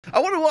I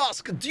want to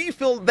ask, do you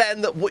feel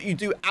then that what you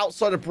do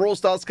outside of Brawl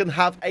Stars can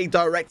have a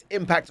direct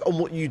impact on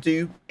what you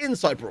do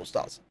inside Brawl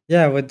Stars?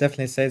 Yeah, I would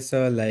definitely say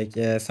so. Like,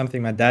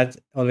 something my dad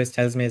always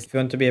tells me is if you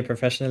want to be a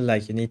professional,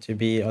 like, you need to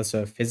be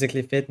also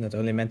physically fit, not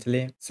only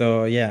mentally.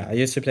 So, yeah, I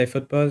used to play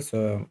football,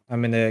 so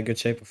I'm in a good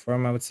shape of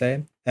form, I would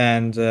say.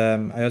 And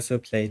I also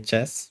play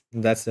chess.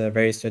 That's a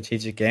very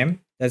strategic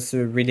game. That's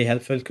really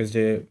helpful because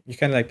you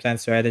kind of like plan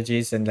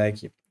strategies and like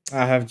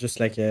I have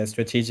just like a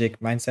strategic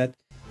mindset.